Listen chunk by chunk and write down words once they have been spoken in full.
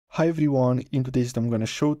Hi everyone, in today's video I'm going to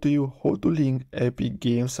show to you how to link Epic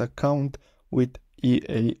Games account with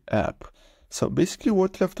EA app. So basically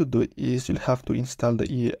what you have to do is you'll have to install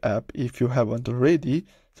the EA app if you haven't already.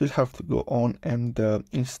 So you'll have to go on and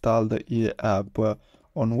install the EA app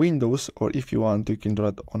on Windows, or if you want you can do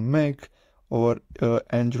it on Mac or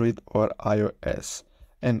Android or iOS.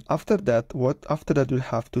 And after that you'll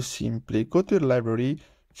have to simply go to your library,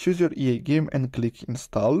 choose your EA game and click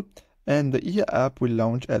install. And the EA app will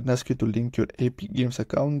launch and ask you to link your Epic Games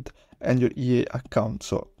account and your EA account.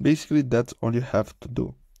 So basically that's all you have to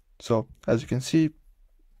do. So as you can see,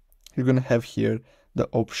 you're gonna have here the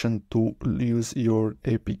option to use your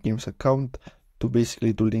Epic Games account to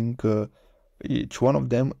basically to link each one of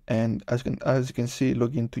them. And as you can see,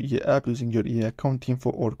 log into EA app using your EA account info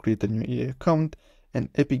or create a new EA account, and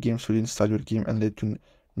Epic Games will install your game and let you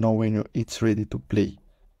know when it's ready to play.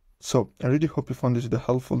 So I really hope you found this video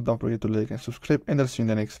helpful. Don't forget to like and subscribe, and I'll see you in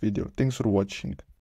the next video. Thanks for watching.